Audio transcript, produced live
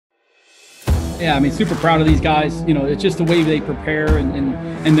Yeah, I mean, super proud of these guys. You know, it's just the way they prepare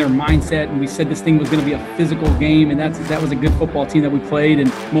and their mindset. And we said this thing was going to be a physical game, and that was a good football team that we played.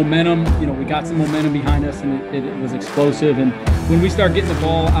 And momentum, you know, we got some momentum behind us, and it was explosive. And when we start getting the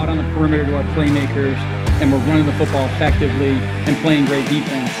ball out on the perimeter to our playmakers, and we're running the football effectively and playing great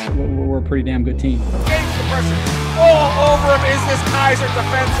defense, we're a pretty damn good team. Gains the pressure. All over him is this Keiser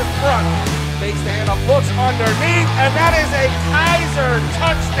defensive front. Takes the handoff, looks underneath, and that is a Keiser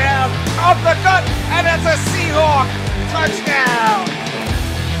touchdown up the gut, and that's a Seahawk touchdown.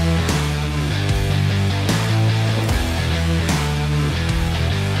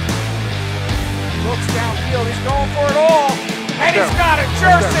 Looks downfield, he's going for it all, and he's got it.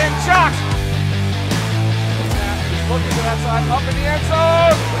 Jerson Chuck. He's looking to that side, up in the end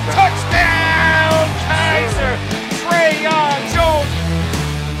zone. Touchdown, Keiser. Trayon Jones.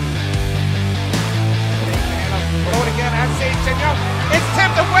 Throw it again at Sage Young. It's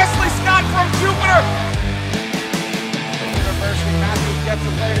tipped to Wesley Scott from Jupiter. University Matthews gets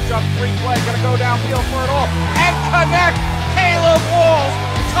a play to jump, free play, gonna go downfield for it all and connect. Caleb Walls,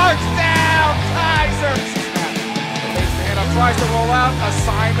 touchdown, Keiser. Takes the hand up, tries to roll out.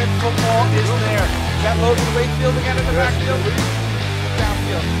 Assignment football is there. Is that Logan Wakefield again in the backfield?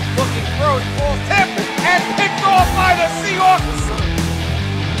 Downfield, looking, throws, balls tipped and picked off by the Seahawks.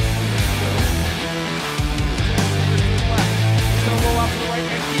 Roll out to the right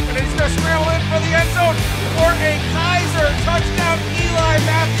and keep it. He's going to scramble in for the end zone for a Keiser touchdown. Eli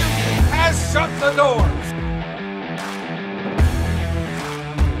Matthews has shut the door.